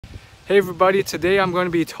Hey everybody, today I'm going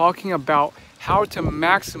to be talking about how to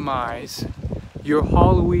maximize your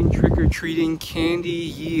Halloween trick-or-treating candy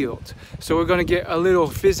yield. So we're going to get a little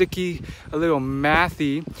physicky, a little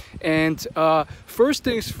mathy, and first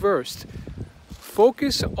things first,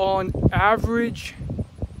 focus on average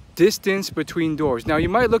distance between doors. Now you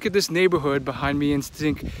might look at this neighborhood behind me and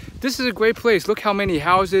think, this is a great place, look how many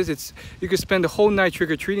houses, you could spend the whole night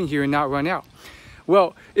trick-or-treating here and not run out.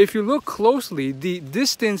 Well, if you look closely, the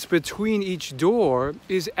distance between each door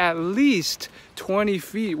is at least 20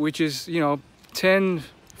 feet, which is, 10,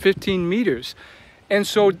 15 meters. And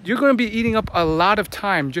so you're going to be eating up a lot of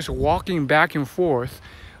time just walking back and forth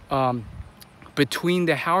between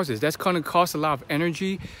the houses. That's going to cost a lot of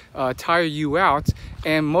energy, tire you out,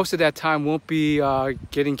 and most of that time won't be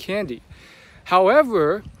getting candy.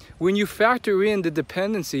 However, when you factor in the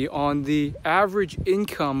dependency on the average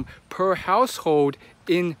income per household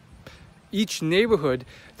in each neighborhood,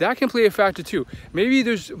 that can play a factor too. Maybe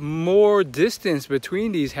there's more distance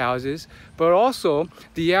between these houses, but also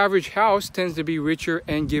the average house tends to be richer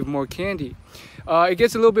and give more candy. It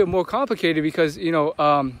gets a little bit more complicated because,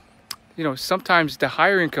 sometimes the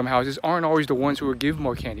higher income houses aren't always the ones who will give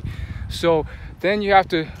more candy. So then you have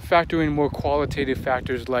to factor in more qualitative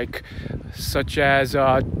factors such as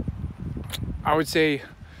I would say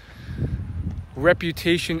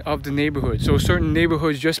reputation of the neighborhood. So certain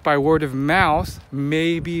neighborhoods, just by word of mouth,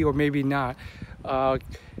 maybe or maybe not,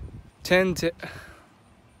 tend to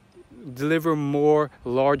deliver more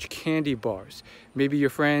large candy bars. Maybe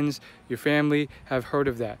your friends, your family have heard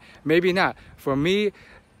of that. Maybe not. For me,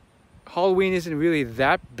 Halloween isn't really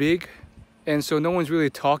that big, and so no one's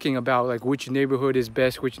really talking about which neighborhood is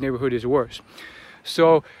best, which neighborhood is worse.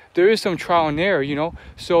 So there is some trial and error,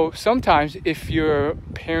 So sometimes if your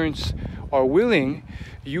parents are willing,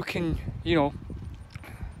 you can,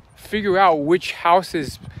 figure out which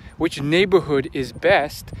neighborhood is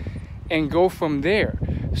best and go from there.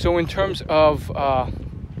 So in terms of,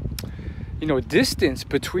 distance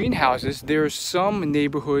between houses, there are some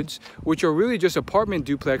neighborhoods which are really just apartment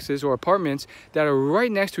duplexes or apartments that are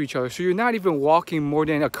right next to each other. So you're not even walking more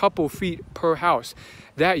than a couple feet per house.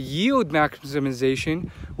 That yield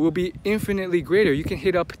maximization will be infinitely greater. You can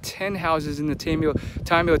hit up 10 houses in the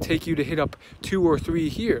time it'll take you to hit up 2 or 3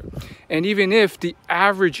 here. And even if the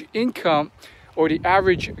average income or the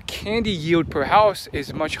average candy yield per house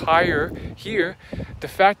is much higher here, the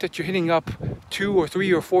fact that you're hitting up 2 or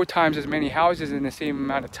 3 or 4 times as many houses in the same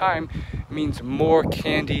amount of time means more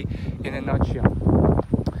candy in a nutshell.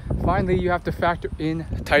 Finally, you have to factor in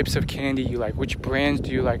types of candy you like. Which brands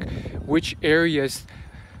do you like? Which areas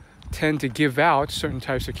tend to give out certain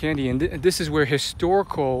types of candy? And this is where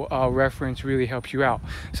historical reference really helps you out.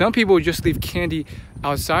 Some people just leave candy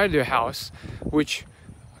outside their house, which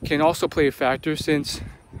can also play a factor, since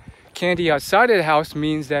candy outside of the house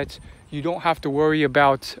means that you don't have to worry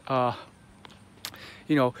about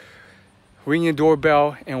ringing the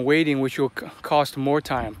doorbell and waiting, which will cost more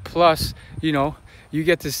time. Plus, you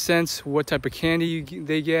get to sense what type of candy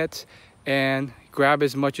they get and grab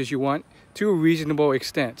as much as you want to a reasonable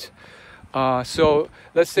extent. So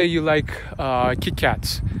let's say you like Kit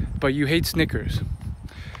Kats, but you hate Snickers.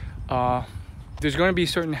 There's going to be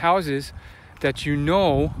certain houses that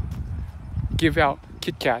give out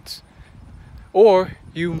Kit Kats. Or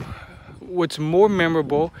what's more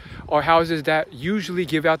memorable are houses that usually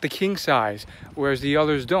give out the king size, whereas the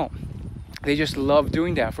others don't. They just love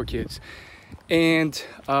doing that for kids. And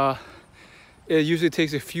it usually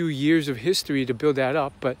takes a few years of history to build that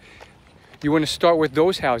up, but you want to start with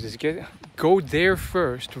those houses. Go there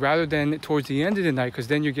first rather than towards the end of the night, because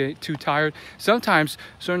then you get too tired. Sometimes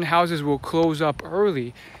certain houses will close up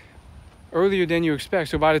earlier than you expect.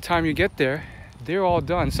 So by the time you get there, they're all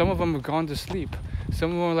done. Some of them have gone to sleep.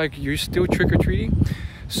 Some of them are you're still trick-or-treating.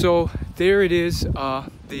 So there it is,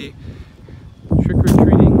 the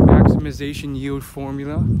trick-or-treating maximization yield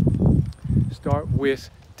formula. Start with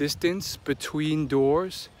distance between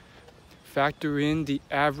doors. Factor in the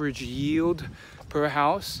average yield per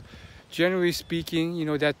house. Generally speaking,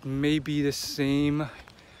 that may be the same,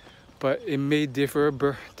 but it may differ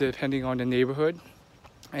depending on the neighborhood.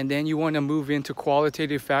 And then you want to move into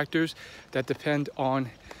qualitative factors that depend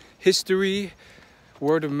on history,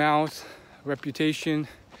 word of mouth, reputation.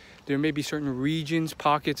 There may be certain regions,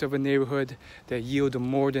 pockets of a neighborhood that yield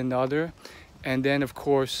more than the other. And then, of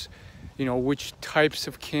course, which types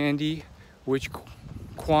of candy, which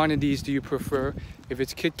quantities do you prefer? If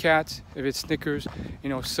it's Kit Kats, if it's Snickers,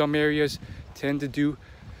 some areas tend to do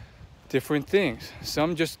different things.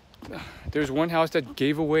 There's one house that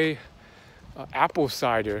gave away apple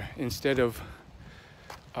cider instead of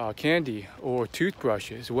candy or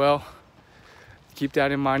toothbrushes. Well, keep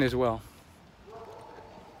that in mind as well.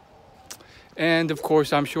 And of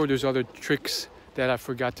course, I'm sure there's other tricks that I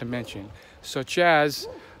forgot to mention, such as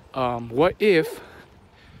what if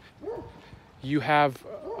you have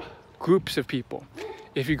groups of people?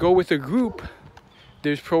 If you go with a group,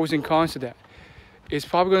 there's pros and cons to that. It's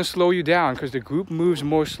probably going to slow you down because the group moves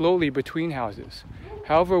more slowly between houses.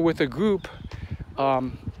 However, with a group,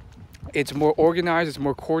 it's more organized, it's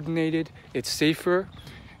more coordinated, it's safer,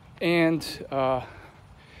 and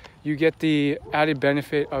you get the added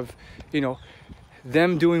benefit of,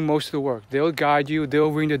 them doing most of the work. They'll guide you,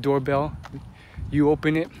 they'll ring the doorbell, you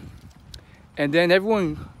open it, and then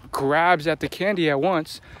everyone grabs at the candy at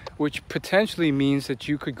once, which potentially means that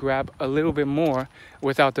you could grab a little bit more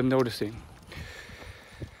without them noticing.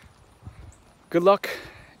 Good luck,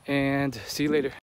 and see you later.